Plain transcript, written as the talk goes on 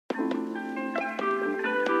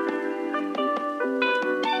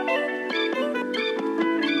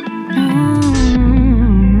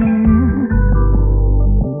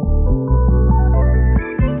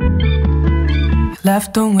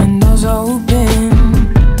Left the windows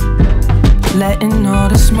open, letting all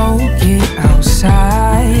the smoke get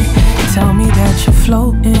outside. Tell me that you're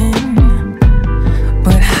floating,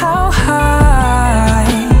 but how high?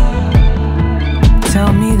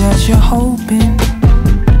 Tell me that you're hoping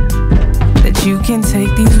that you can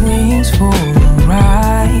take these wings for a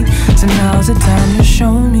ride. So now's the time to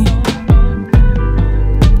show me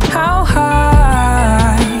how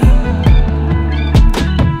high.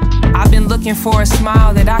 I've been looking for a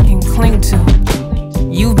smile that I can cling to.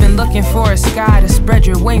 You've been looking for a sky to spread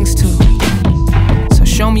your wings to. So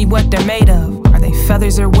show me what they're made of. Are they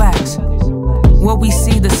feathers or wax? Will we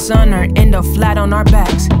see the sun or end up flat on our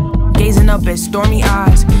backs? Gazing up at stormy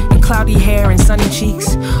eyes and cloudy hair and sunny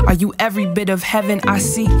cheeks. Are you every bit of heaven I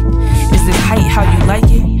seek? Is this height how you like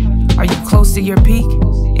it? Are you close to your peak?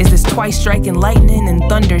 Is this twice striking lightning and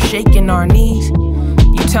thunder shaking our knees?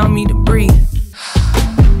 You tell me to breathe,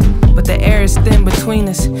 but the air is thin between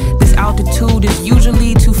us. This altitude is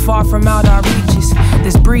usually too far from out our reaches.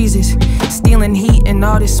 This breeze is stealing heat and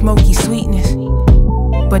all this smoky sweetness,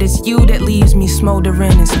 but it's you that leaves me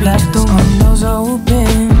smoldering and speechless. Left the windows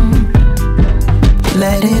open,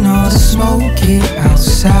 letting all the smoke get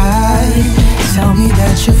outside. Tell me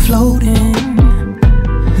that you're floating,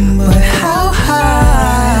 but how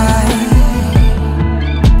high?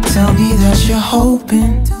 Tell me that you're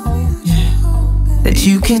hoping that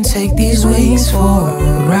you can take these wings for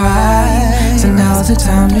a ride. So now's the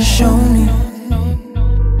time to show me